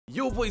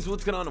Yo boys,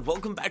 what's going on, and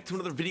welcome back to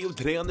another video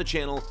today on the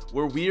channel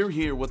where we're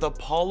here with a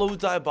PAULO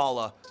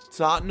DYBALA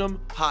Tottenham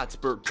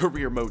Hotspur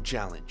career mode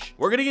challenge.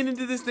 We're gonna get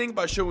into this thing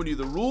by showing you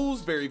the rules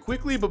very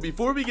quickly, but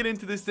before we get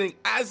into this thing,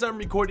 as I'm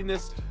recording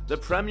this, the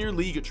Premier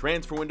League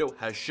transfer window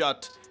has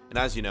shut, and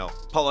as you know,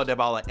 PAULO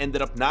DYBALA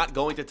ended up not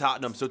going to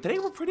Tottenham. So today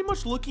we're pretty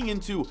much looking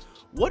into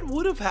what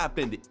would have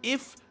happened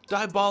if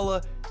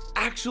DYBALA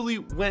actually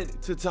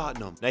went to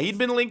Tottenham. Now, he'd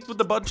been linked with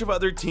a bunch of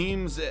other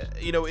teams.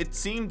 It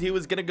seemed he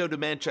was going to go to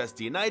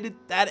Manchester United.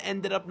 That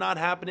ended up not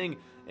happening.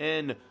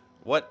 And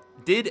what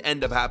did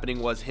end up happening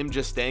was him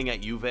just staying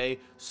at Juve.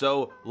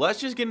 So let's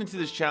just get into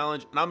this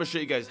challenge, and I'm going to show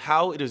you guys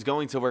how it is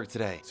going to work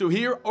today. So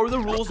here are the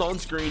rules on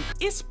screen.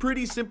 It's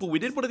pretty simple. We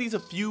did one of these a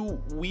few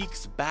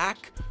weeks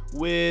back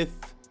with...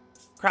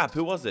 crap,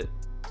 who was it?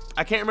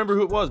 I can't remember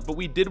who it was, but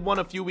we did one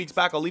a few weeks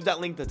back. I'll leave that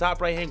link to the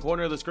top right hand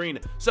corner of the screen.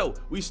 So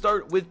we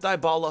start with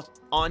DYBALA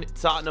on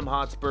Tottenham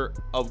Hotspur,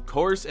 of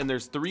course, and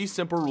there's 3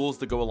 simple rules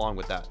to go along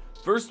with that.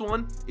 First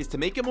one is to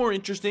make it more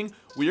interesting.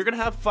 We are going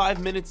to have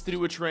 5 minutes to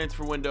do a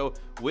transfer window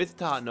with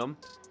Tottenham.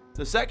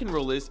 The second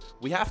rule is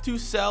we have to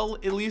sell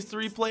at least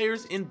 3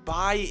 players and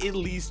buy at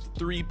least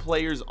 3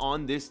 players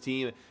on this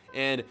team.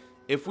 And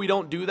if we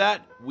don't do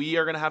that, we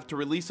are going to have to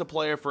release a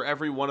player for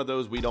every one of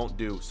those we don't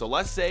do. So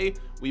let's say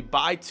we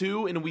buy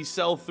 2 and we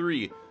sell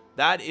 3.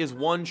 That is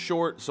 1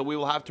 short, so we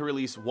will have to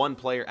release 1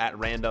 player at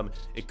random.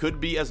 It could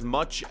be as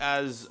much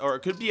as, or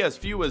it could be as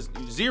few as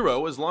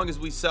 0, as long as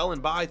we sell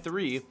and buy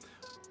 3.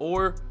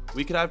 Or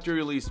we could have to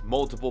release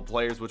multiple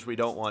players, which we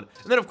don't want.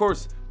 And then, of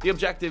course, the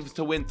objective is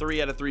to win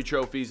 3 out of 3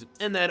 trophies.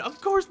 And then, of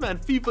course, man,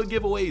 FIFA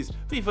giveaways.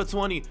 FIFA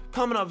 20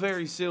 coming up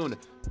very soon.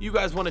 You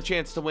guys want a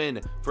chance to win.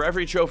 For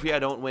every trophy I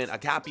don't win, a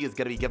copy is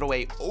going to be given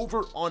away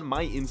over on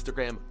my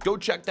Instagram. Go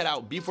check that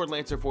out,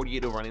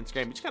 bfordlancer48 over on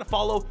Instagram. You just got to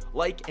follow,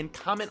 like, and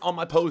comment on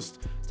my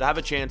post to have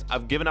a chance.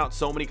 I've given out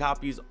so many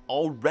copies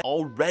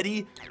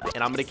already,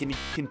 and I'm going to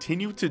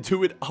continue to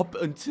do it up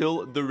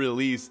until the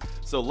release.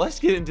 So let's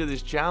get into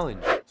this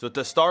challenge. So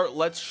to start,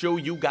 let's show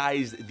you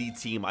guys the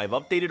team. I've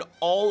updated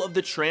all of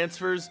the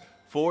transfers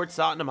for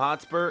Tottenham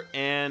Hotspur,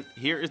 and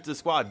here is the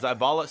squad.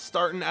 DYBALA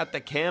starting at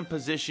the cam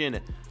position.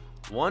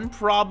 One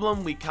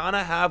problem we kind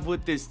of have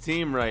with this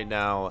team right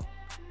now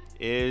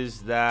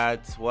is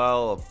that,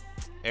 well,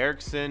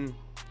 Eriksen,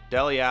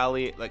 Dele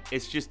Alli, like,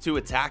 it's just too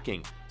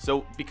attacking.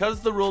 So because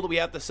of the rule that we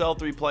have to sell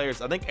 3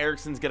 players, I think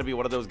Eriksen's going to be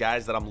one of those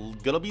guys that I'm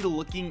going to be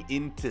looking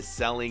into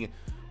selling.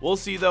 We'll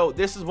see, though.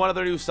 This is one of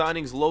their new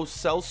signings, Lo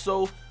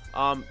Celso,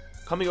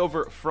 coming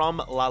over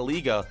from La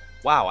Liga.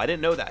 Wow, I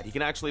didn't know that. He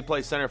can actually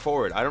play center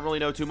forward. I don't really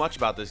know too much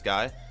about this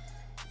guy.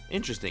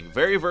 Interesting.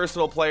 Very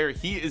versatile player.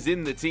 He is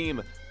in the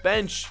team.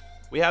 Bench.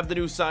 We have the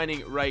new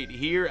signing right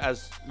here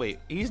as... wait,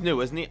 he's new,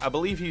 isn't he? I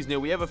believe he's new.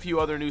 We have a few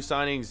other new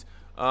signings.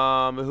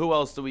 Who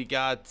else do we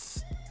got?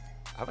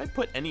 Have I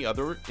put any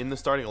other in the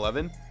starting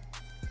 11?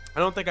 I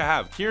don't think I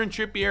have. Kieran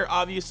Trippier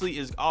obviously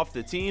is off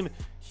the team.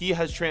 He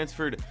has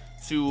transferred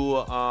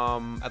to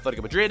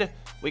Atletico Madrid.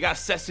 We got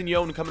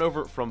Sessegnon coming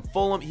over from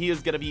Fulham. He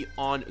is going to be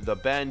on the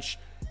bench.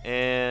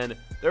 And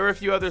there are a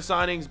few other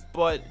signings,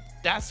 but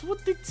that's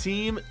what the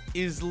team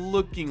is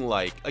looking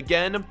like.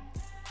 Again,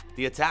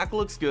 the attack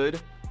looks good.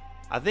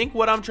 I think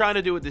what I'm trying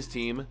to do with this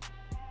team,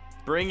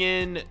 bring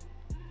in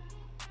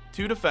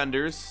 2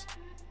 defenders,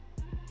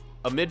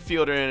 a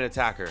midfielder, and an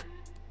attacker.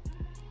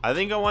 I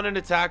think I want an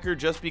attacker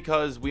just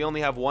because we only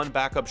have 1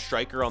 backup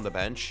striker on the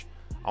bench.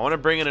 I want to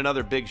bring in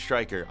another big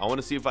striker. I want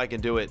to see if I can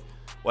do it,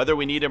 whether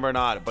we need him or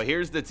not. But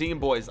here's the team,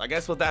 boys. I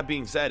guess with that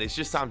being said, it's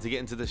just time to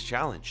get into this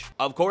challenge.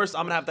 Of course,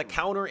 I'm gonna have the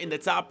counter in the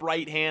top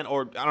right hand,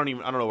 or I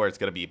don't know where it's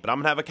gonna be, but I'm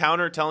gonna have a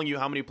counter telling you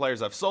how many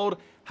players I've sold,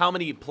 how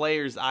many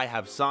players I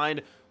have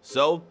signed.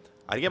 So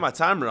I get my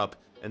timer up,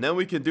 and then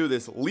we can do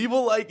this. Leave a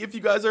like if you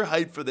guys are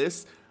hyped for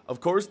this.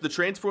 Of course, the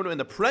transfer window in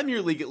the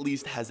Premier League at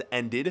least has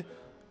ended.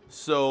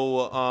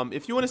 So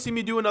if you want to see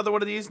me do another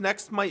one of these,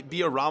 next might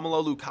be a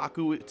Romelu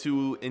Lukaku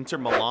to Inter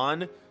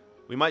Milan.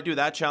 We might do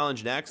that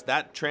challenge next.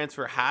 That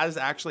transfer has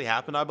actually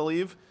happened, I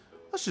believe.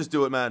 Let's just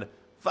do it, man.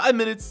 5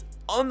 minutes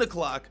on the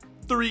clock.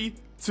 3,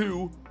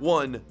 2,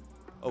 1.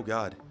 Oh,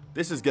 God.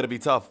 This is going to be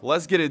tough.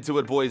 Let's get into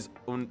it, boys.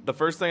 The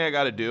first thing I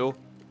got to do,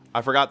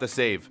 I forgot to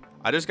save.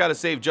 I just got to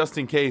save just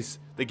in case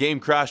the game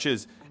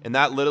crashes, and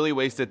that literally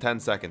wasted 10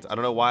 seconds. I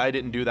don't know why I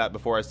didn't do that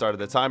before I started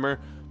the timer,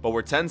 but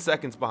we're 10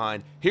 seconds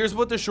behind. Here's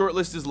what the short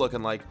list is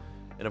looking like,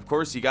 and of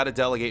course, you got to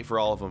delegate for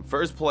all of them.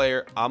 First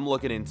player I'm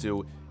looking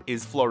into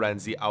is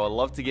Florenzi. I would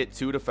love to get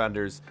 2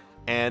 defenders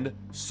and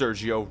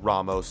Sergio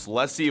Ramos.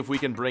 Let's see if we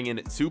can bring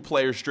in 2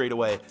 players straight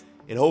away,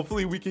 and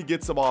hopefully we can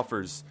get some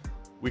offers.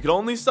 We can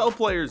only sell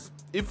players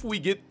if we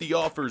get the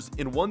offers,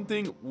 and one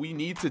thing we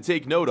need to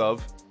take note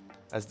of,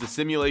 as the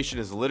simulation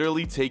is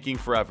literally taking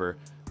forever,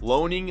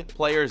 loaning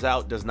players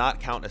out does not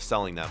count as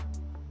selling them.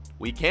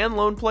 We can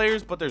loan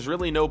players, but there's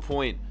really no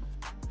point.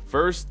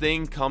 First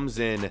thing comes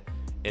in,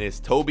 and it's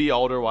Toby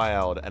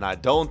Alderweireld, and I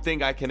don't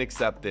think I can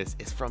accept this.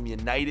 It's from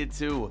United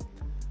too.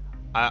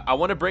 I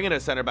want to bring in a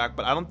center back,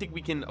 but I don't think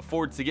we can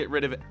afford to get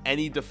rid of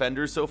any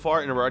defenders so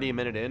far, and we're already a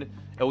minute in,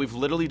 and we've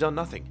literally done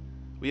nothing.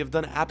 We have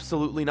done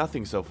absolutely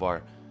nothing so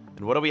far.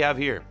 And what do we have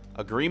here?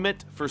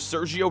 Agreement for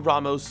Sergio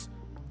Ramos.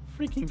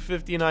 Freaking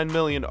 59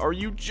 million. Are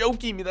you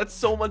joking me? That's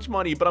so much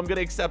money, but I'm going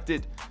to accept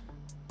it.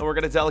 And we're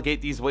going to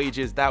delegate these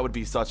wages. That would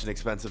be such an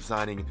expensive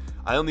signing.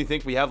 I only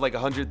think we have like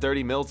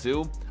 130 mil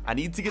too. I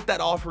need to get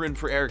that offer in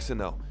for Eriksen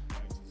though.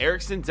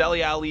 Eriksen,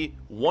 Dele Alli,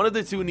 one of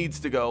the two needs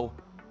to go.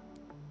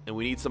 And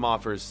we need some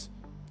offers.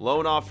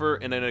 Loan offer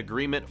and an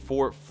agreement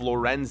for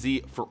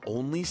Florenzi for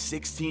only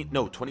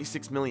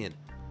 26 million.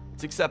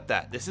 Let's accept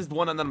that. This is the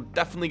one that I'm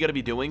definitely going to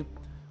be doing.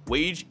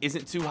 Wage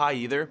isn't too high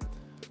either.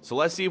 So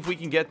let's see if we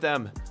can get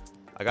them.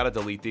 I got to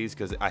delete these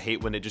because I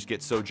hate when it just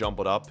gets so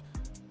jumbled up.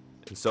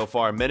 And so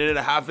far, a minute and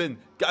a half in.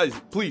 Guys,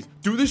 please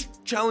do this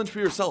challenge for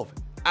yourself.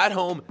 At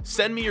home,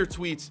 send me your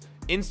tweets,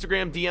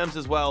 Instagram DMs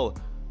as well.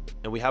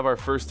 And we have our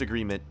first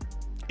agreement.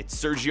 It's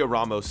Sergio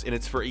Ramos, and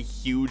it's for a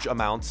huge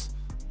amount.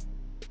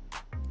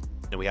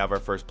 And we have our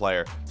first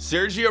player.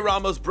 Sergio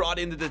Ramos brought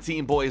into the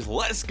team, boys.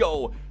 Let's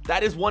go.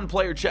 That is one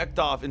player checked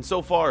off. And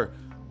so far,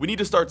 we need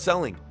to start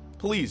selling.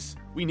 Please,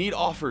 we need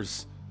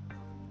offers.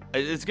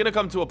 It's going to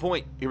come to a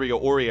point. Here we go,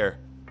 Aurier.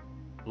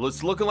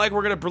 It's looking like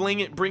we're going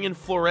to bring in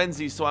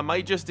Florenzi, so I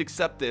might just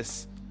accept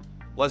this.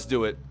 Let's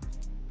do it.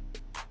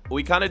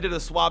 We kind of did a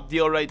swap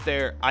deal right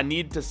there. I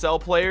need to sell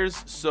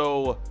players,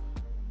 so...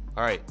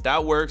 All right,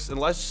 that works. And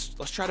let's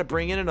try to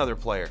bring in another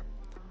player.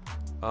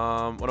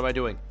 What am I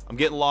doing? I'm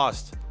getting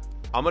lost.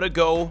 I'm going to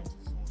go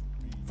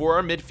for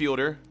our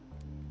midfielder.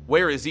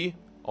 Where is he?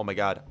 Oh, my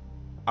God.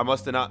 I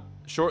must have not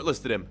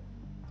shortlisted him.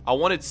 I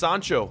wanted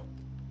Sancho.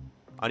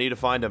 I need to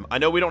find him. I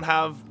know we don't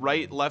have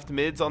right, left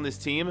mids on this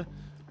team,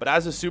 but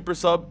as a super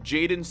sub,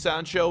 Jadon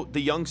Sancho, the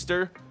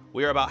youngster,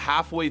 we are about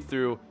halfway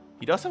through.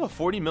 He does have a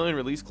 40 million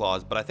release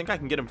clause, but I think I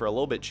can get him for a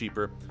little bit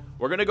cheaper.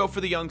 We're going to go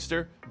for the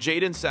youngster,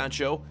 Jadon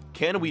Sancho.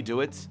 Can we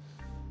do it?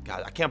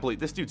 God, I can't believe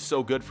this dude's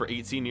so good for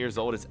 18 years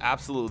old. It's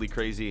absolutely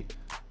crazy.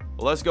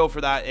 Well, let's go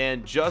for that.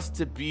 And just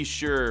to be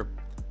sure,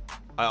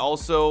 I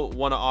also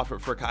want to offer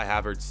for Kai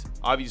Havertz.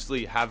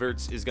 Obviously,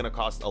 Havertz is going to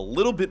cost a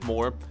little bit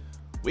more.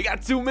 We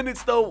got 2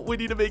 minutes, though. We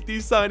need to make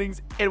these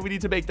signings, and we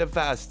need to make them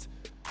fast.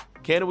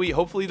 Can we?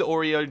 Hopefully, the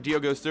Aurier deal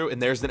goes through,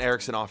 and there's an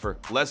Eriksen offer.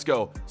 Let's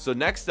go. So,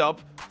 next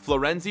up,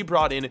 Florenzi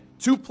brought in.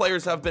 2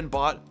 players have been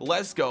bought.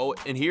 Let's go.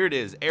 And here it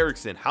is,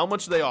 Eriksen. How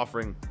much are they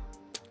offering?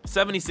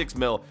 76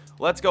 mil.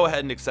 Let's go ahead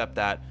and accept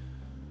that.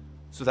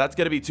 So, that's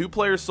going to be 2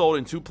 players sold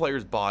and 2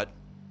 players bought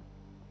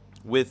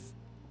with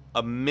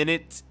a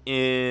minute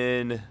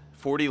in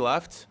 40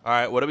 left. All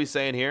right, what are we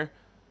saying here?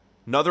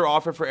 Another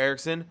offer for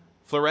Eriksen.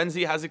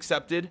 Florenzi has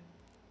accepted.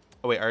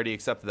 Oh, wait, I already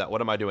accepted that. What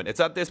am I doing? It's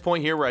at this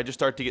point here where I just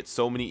start to get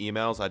so many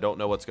emails. I don't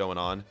know what's going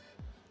on.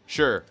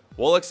 Sure,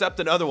 we'll accept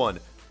another one.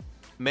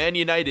 Man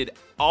United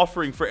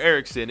offering for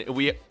Eriksen.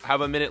 We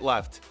have a minute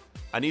left.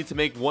 I need to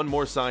make one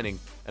more signing,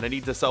 and I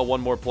need to sell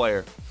one more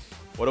player.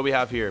 What do we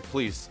have here?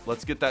 Please,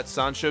 let's get that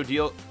Sancho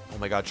deal. Oh,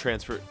 my God,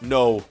 transfer.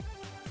 No.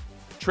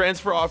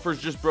 Transfer offers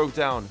just broke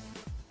down.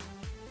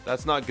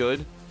 That's not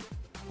good.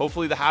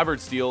 Hopefully, the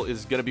Havertz deal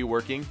is going to be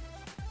working.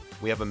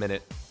 We have a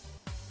minute.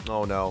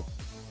 Oh, no.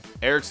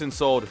 Eriksen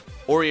sold.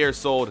 Aurier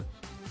sold.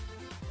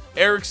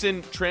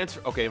 Eriksen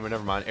transfer. Okay, well,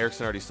 never mind.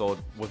 Eriksen already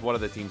sold with one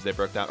of the teams they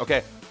broke down.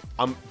 Okay,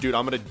 dude,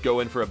 I'm going to go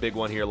in for a big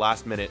one here.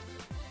 Last minute.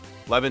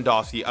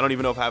 Lewandowski. I don't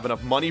even know if I have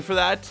enough money for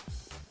that.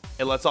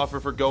 And let's offer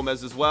for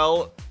Gomez as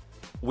well.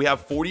 We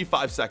have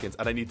 45 seconds,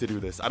 and I need to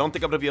do this. I don't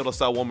think I'm going to be able to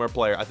sell one more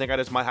player. I think I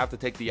just might have to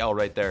take the L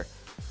right there.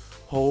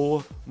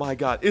 Oh, my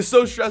God. It's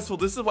so stressful.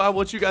 This is why I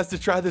want you guys to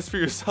try this for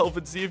yourself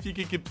and see if you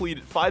can complete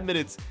it. 5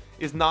 minutes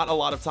is not a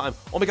lot of time.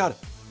 Oh, my God.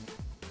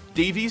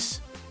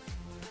 Davies,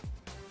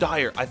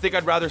 Dyer. I think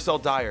I'd rather sell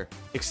Dyer,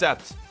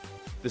 except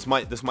this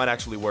might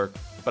actually work,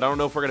 but I don't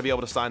know if we're gonna be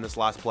able to sign this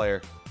last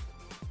player,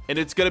 and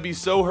it's gonna be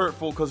so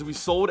hurtful because we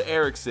sold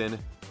Eriksen.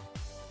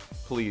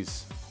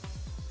 Please,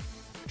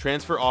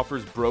 transfer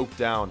offers broke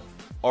down.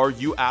 Are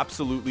you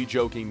absolutely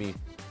joking me?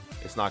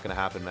 It's not gonna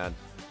happen, man.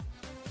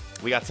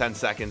 We got 10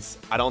 seconds.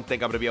 I don't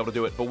think I'm gonna be able to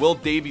do it, but will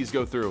Davies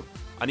go through?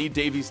 I need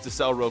Davies to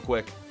sell real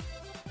quick.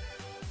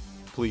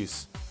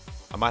 Please.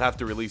 I might have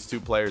to release 2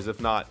 players. If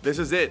not, this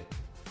is it.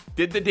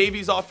 Did the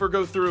Davies offer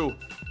go through?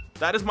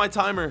 That is my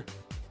timer.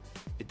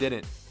 It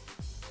didn't.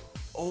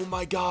 Oh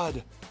my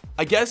God.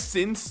 I guess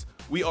since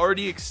we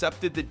already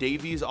accepted the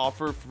Davies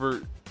offer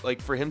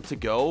for him to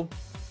go.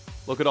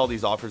 Look at all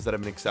these offers that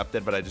have been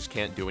accepted, but I just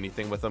can't do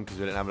anything with them because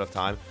we didn't have enough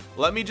time.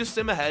 Let me just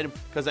sim ahead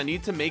because I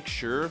need to make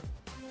sure.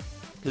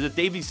 Because if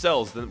Davies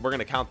sells, then we're going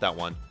to count that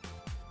one.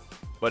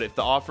 But if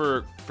the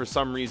offer for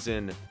some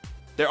reason...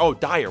 Oh,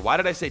 Dyer. Why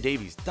did I say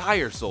Davies?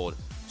 Dyer sold.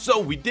 So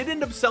we did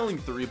end up selling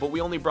 3, but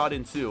we only brought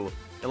in 2.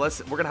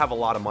 Unless we're going to have a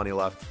lot of money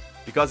left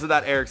because of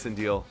that Eriksen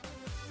deal.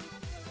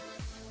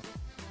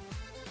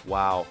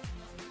 Wow.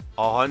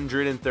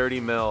 130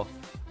 mil.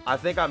 I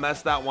think I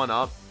messed that one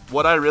up.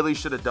 What I really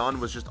should have done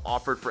was just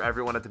offered for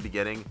everyone at the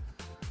beginning.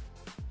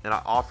 And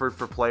I offered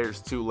for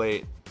players too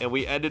late. And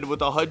we ended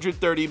with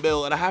 130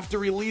 mil. And I have to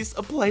release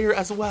a player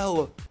as well.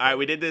 All right,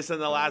 we did this in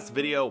the last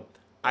video.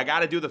 I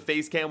gotta do the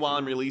face cam while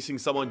I'm releasing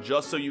someone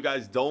just so you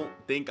guys don't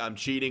think I'm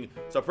cheating.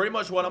 So pretty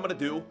much what I'm gonna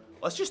do,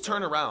 let's just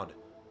turn around.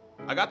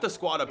 I got the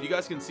squad up. You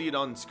guys can see it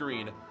on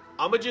screen.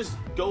 I'm gonna just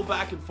go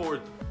back and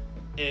forth,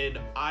 and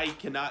I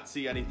cannot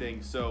see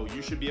anything. So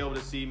you should be able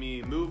to see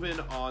me moving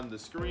on the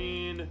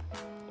screen.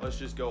 Let's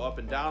just go up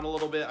and down a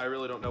little bit. I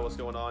really don't know what's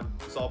going on.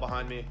 It's all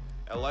behind me.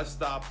 And let's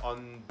stop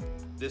on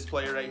this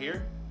player right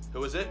here.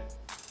 Who is it?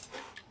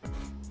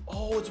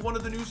 Oh, it's one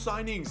of the new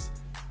signings.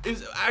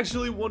 It's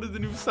actually one of the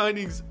new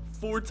signings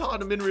for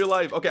Tottenham in real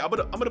life. Okay, I'm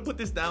gonna put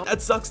this down.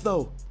 That sucks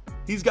though.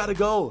 He's got to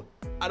go.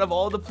 Out of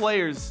all the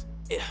players,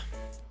 yeah.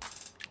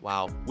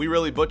 Wow, we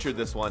really butchered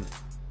this one.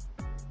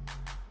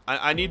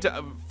 I need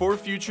to, for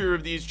future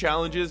of these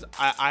challenges,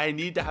 I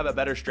need to have a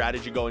better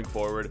strategy going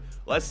forward.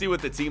 Let's see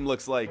what the team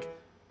looks like.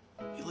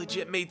 We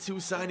legit made 2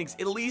 signings.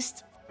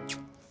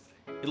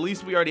 At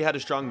least we already had a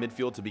strong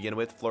midfield to begin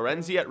with.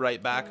 Florenzi at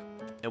right back,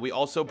 and we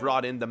also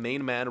brought in the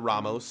main man,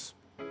 Ramos.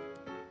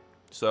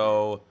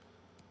 So,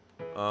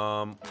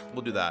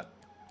 we'll do that.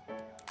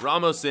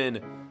 Ramos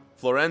in,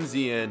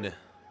 Florenzi in,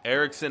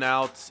 Eriksson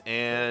out,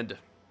 and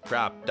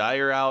crap,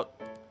 Dyer out.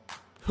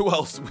 Who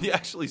else? We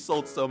actually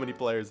sold so many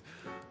players.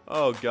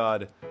 Oh,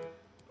 God.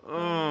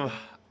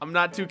 I'm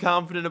not too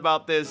confident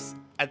about this.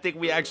 I think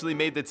we actually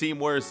made the team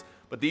worse.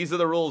 But these are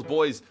the rules,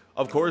 boys.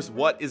 Of course,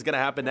 what is going to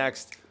happen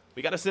next?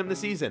 We got to sim the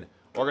season.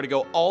 We're going to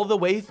go all the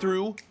way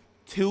through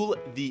till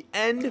the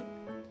end.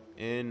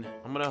 And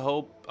I'm going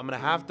to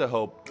have to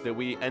hope that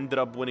we ended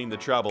up winning the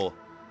treble.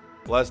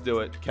 Let's do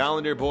it.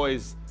 Calendar,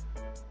 boys.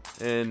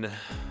 And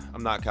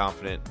I'm not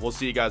confident. We'll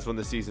see you guys when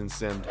the season's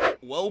simmed.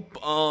 Well,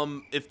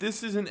 if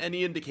this isn't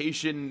any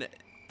indication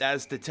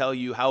as to tell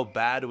you how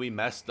bad we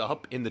messed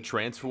up in the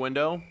transfer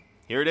window,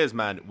 here it is,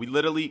 man. We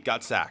literally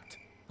got sacked.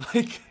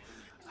 Like,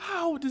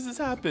 how does this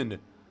happen?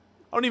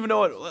 I don't even know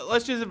what.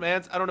 Let's just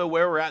advance. I don't know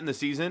where we're at in the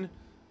season,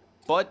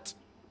 but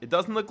it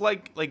doesn't look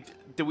like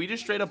did we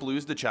just straight up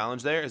lose the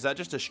challenge there? Is that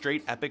just a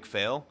straight epic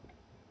fail?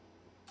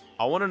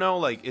 I want to know,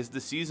 like, is the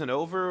season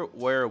over?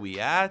 Where are we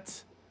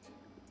at?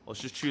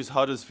 Let's just choose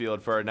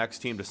Huddersfield for our next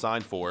team to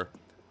sign for.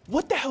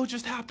 What the hell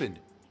just happened?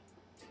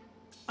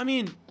 I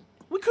mean,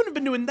 we couldn't have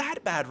been doing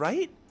that bad,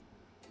 right?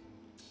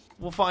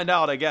 We'll find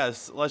out, I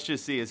guess. Let's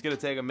just see. It's going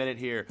to take a minute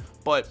here.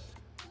 But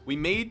we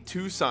made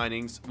 2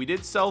 signings. We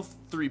did sell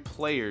 3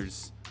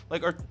 players.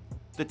 Like,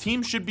 the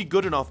team should be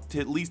good enough to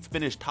at least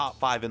finish top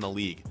 5 in the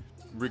league.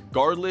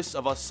 Regardless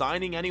of us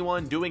signing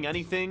anyone, doing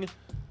anything,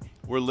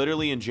 we're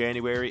literally in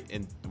January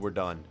and we're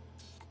done.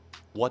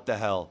 What the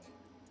hell?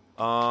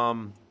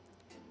 FA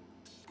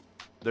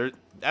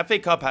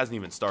Cup hasn't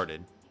even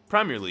started.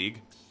 Premier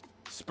League.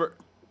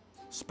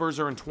 Spurs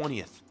are in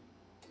 20th.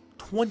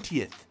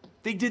 20th.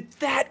 They did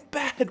that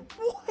bad.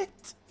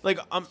 What? Like,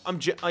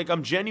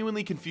 I'm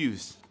genuinely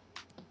confused,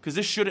 because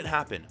this shouldn't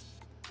happen.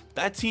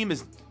 That team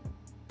is,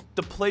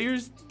 the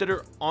players that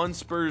are on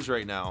Spurs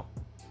right now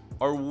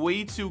are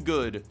way too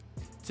good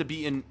to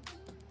be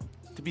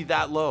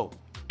that low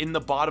in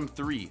the bottom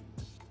 3.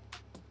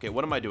 Okay,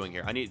 what am I doing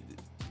here?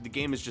 The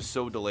game is just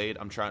so delayed.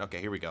 I'm trying. Okay,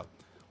 here we go.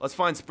 Let's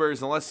find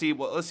Spurs and let's see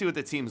what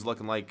the team's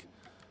looking like.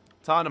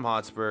 Tottenham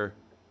Hotspur,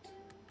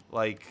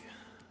 like,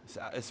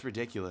 it's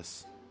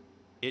ridiculous.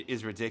 It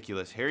is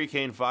ridiculous. Harry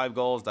Kane 5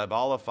 goals,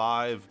 DYBALA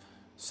 5,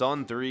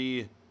 Son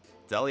 3,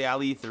 Dele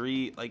Alli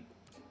 3. Like,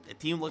 the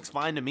team looks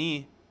fine to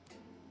me.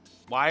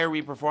 Why are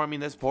we performing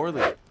this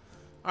poorly? All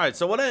right,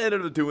 so what I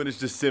ended up doing is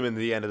just simming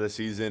the end of the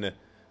season.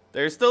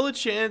 There's still a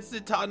chance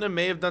that Tottenham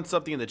may have done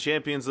something in the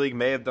Champions League,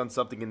 may have done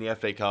something in the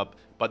FA Cup,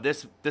 but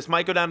this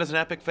might go down as an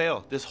epic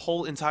fail. This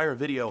whole entire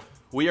video,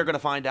 we are going to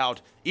find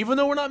out. Even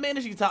though we're not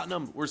managing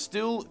Tottenham, we're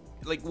still,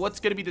 like, what's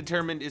going to be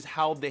determined is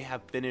how they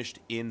have finished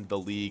in the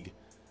league.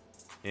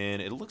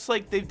 And it looks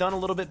like they've done a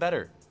little bit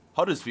better.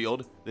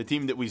 Huddersfield, the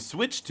team that we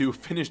switched to,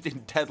 finished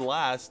in dead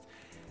last,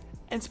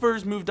 and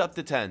Spurs moved up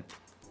to 10th.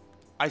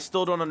 I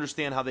still don't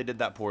understand how they did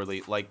that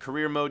poorly. Like,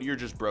 career mode, you're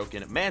just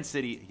broken. Man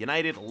City,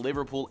 United,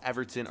 Liverpool,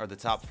 Everton are the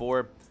top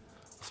 4.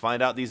 Let's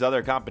find out these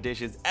other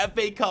competitions.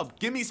 FA Cup,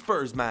 give me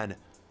Spurs, man.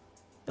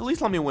 At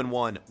least let me win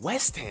 1.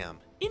 West Ham,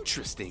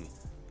 interesting.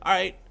 All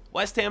right,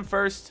 West Ham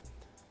first.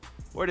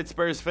 Where did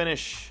Spurs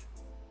finish?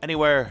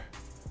 Anywhere.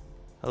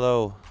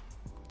 Hello,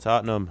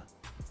 Tottenham.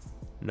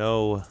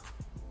 No,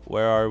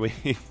 where are we?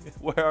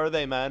 Where are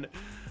they, man?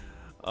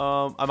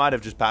 I might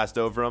have just passed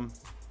over them.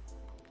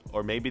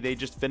 Or maybe they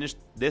just finished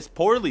this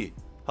poorly.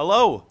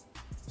 Hello?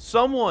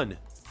 Someone.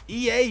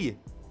 EA.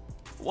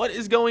 What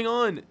is going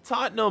on?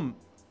 Tottenham.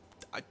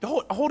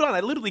 Hold on.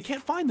 I literally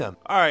can't find them.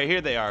 All right, here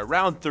they are.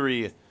 Round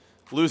 3.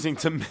 Losing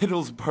to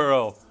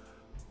Middlesbrough.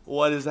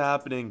 What is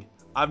happening?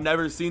 I've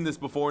never seen this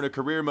before in a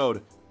career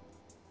mode.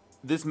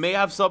 This may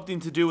have something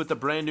to do with the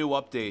brand new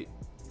update,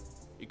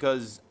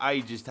 because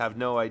I just have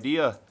no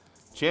idea.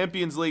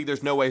 Champions League,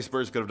 there's no way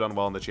Spurs could have done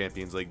well in the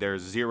Champions League.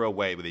 There's 0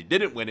 way, but they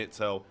didn't win it,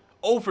 so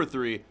 0 for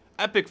 3.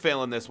 Epic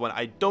fail in this one.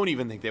 I don't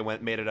even think they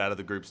made it out of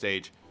the group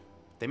stage.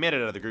 They made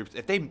it out of the groups.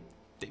 If they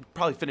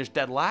probably finished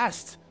dead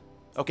last.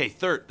 Okay,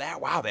 3rd.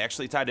 Wow, they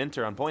actually tied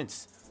Inter on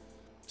points.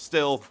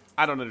 Still,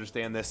 I don't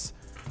understand this.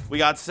 We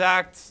got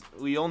sacked.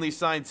 We only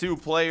signed 2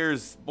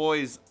 players.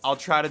 Boys, I'll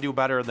try to do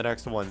better in the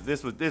next one.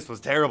 This was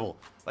terrible.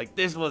 Like,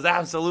 this was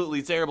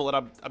absolutely terrible,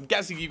 and I'm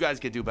guessing you guys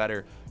could do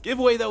better.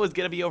 Giveaway, though, is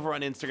going to be over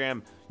on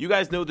Instagram. You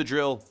guys know the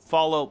drill.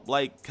 Follow,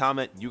 like,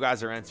 comment. You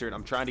guys are entered.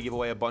 I'm trying to give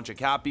away a bunch of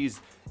copies.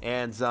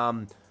 And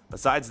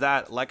besides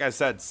that, like I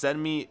said,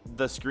 send me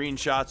the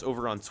screenshots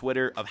over on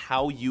Twitter of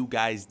how you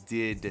guys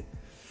did.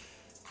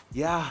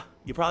 Yeah,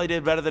 you probably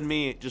did better than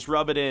me. Just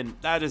rub it in.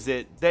 That is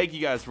it. Thank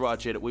you guys for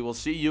watching. We will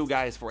see you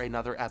guys for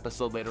another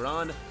episode later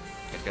on.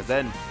 Catch you guys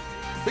then.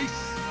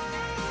 Peace.